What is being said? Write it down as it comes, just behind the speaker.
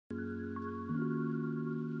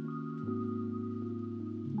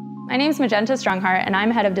My name's Majenta Strongheart, and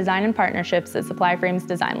I'm Head of Design and Partnerships at Supplyframe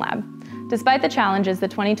DesignLab. Despite the challenges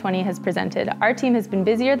that 2020 has presented, our team has been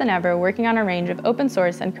busier than ever working on a range of open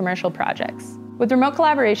source and commercial projects. With remote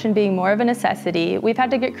collaboration being more of a necessity, we've had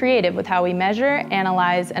to get creative with how we measure,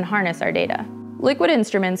 analyze, and harness our data. Liquid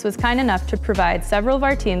Instruments was kind enough to provide several of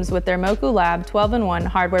our teams with their Moku Lab 12-in-1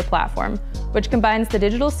 hardware platform, which combines the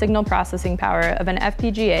digital signal processing power of an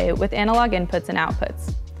FPGA with analog inputs and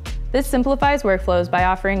outputs. This simplifies workflows by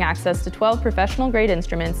offering access to 12 professional-grade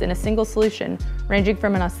instruments in a single solution, ranging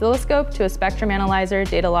from an oscilloscope to a spectrum analyzer,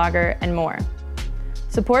 data logger, and more.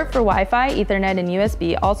 Support for Wi-Fi, Ethernet, and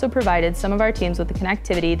USB also provided some of our teams with the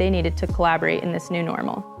connectivity they needed to collaborate in this new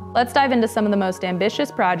normal. Let's dive into some of the most ambitious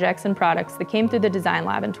projects and products that came through the Design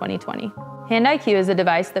Lab in 2020. HandIQ is a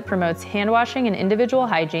device that promotes hand washing and individual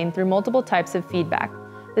hygiene through multiple types of feedback.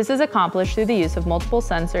 This is accomplished through the use of multiple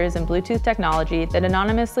sensors and Bluetooth technology that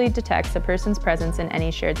anonymously detects a person's presence in any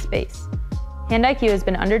shared space. HandIQ has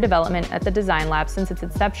been under development at the Design Lab since its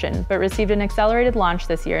inception, but received an accelerated launch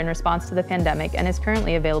this year in response to the pandemic and is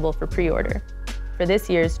currently available for pre-order. For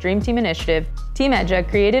this year's Dream Team initiative, Team Edja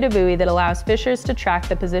created a buoy that allows fishers to track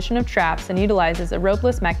the position of traps and utilizes a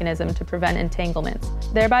ropeless mechanism to prevent entanglements,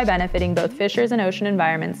 thereby benefiting both fishers and ocean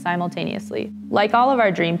environments simultaneously. Like all of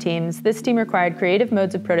our Dream Teams, this team required creative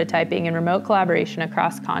modes of prototyping and remote collaboration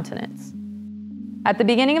across continents. At the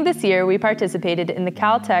beginning of this year, we participated in the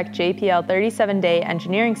Caltech JPL 37-day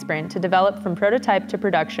engineering sprint to develop from prototype to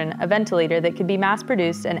production a ventilator that could be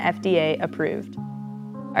mass-produced and FDA approved.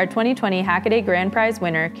 Our 2020 Hackaday Grand Prize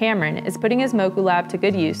winner, Cameron, is putting his Moku Lab to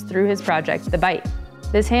good use through his project, the Byte.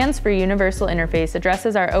 This hands-free universal interface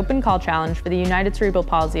addresses our open call challenge for the United Cerebral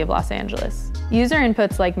Palsy of Los Angeles. User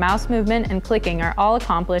inputs like mouse movement and clicking are all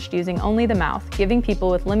accomplished using only the mouth, giving people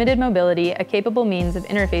with limited mobility a capable means of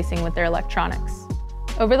interfacing with their electronics.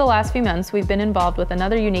 Over the last few months, we've been involved with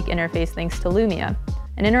another unique interface thanks to Loomia,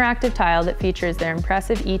 an interactive tile that features their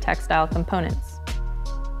impressive e-textile components.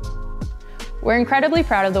 We're incredibly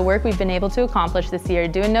proud of the work we've been able to accomplish this year,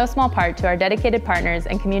 due in no small part to our dedicated partners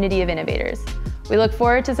and community of innovators. We look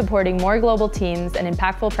forward to supporting more global teams and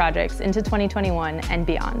impactful projects into 2021 and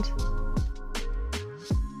beyond.